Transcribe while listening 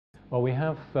Well, we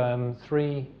have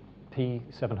three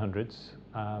P700s,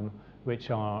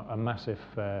 which are a massive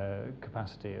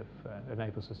capacity of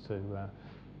enables us to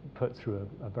put through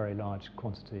a very large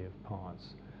quantity of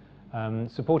parts.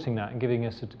 Supporting that and giving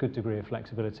us a good degree of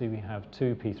flexibility, we have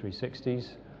two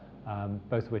P360s,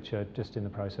 both of which are just in the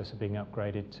process of being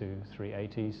upgraded to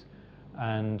 380s,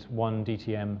 and one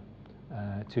DTM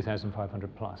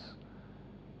 2500 plus.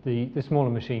 The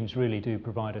smaller machines really do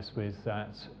provide us with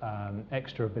that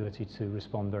extra ability to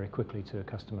respond very quickly to a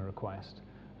customer request,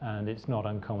 and it's not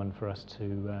uncommon for us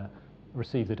to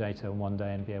receive the data on one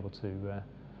day and be able to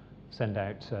send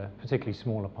out particularly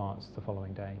smaller parts the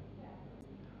following day.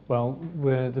 Well,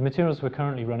 the materials we're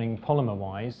currently running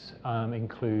polymer-wise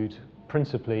include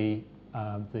principally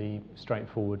the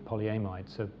straightforward polyamide,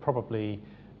 so probably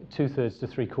 2/3 to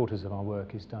 3/4 of our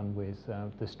work is done with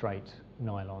the straight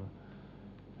nylon.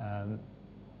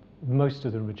 Most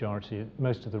of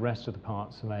the rest of the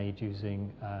parts are made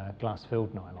using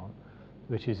glass-filled nylon,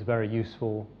 which is a very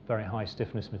useful, very high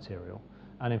stiffness material,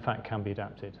 and in fact can be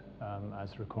adapted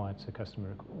as required to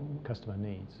customer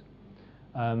needs.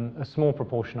 A small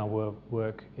proportion of our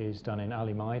work is done in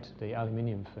aluminide, the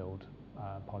aluminium-filled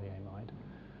polyamide,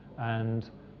 and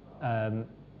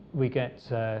we get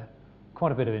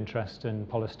quite a bit of interest in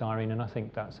polystyrene, and I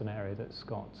think that's an area that's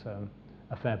got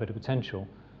a fair bit of potential.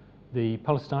 The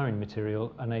polystyrene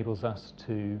material enables us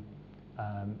to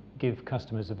give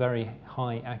customers a very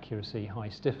high accuracy, high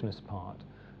stiffness part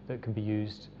that can be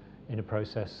used in a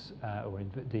process or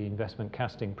in the investment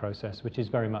casting process, which is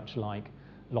very much like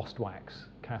lost wax.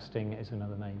 Casting is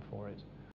another name for it.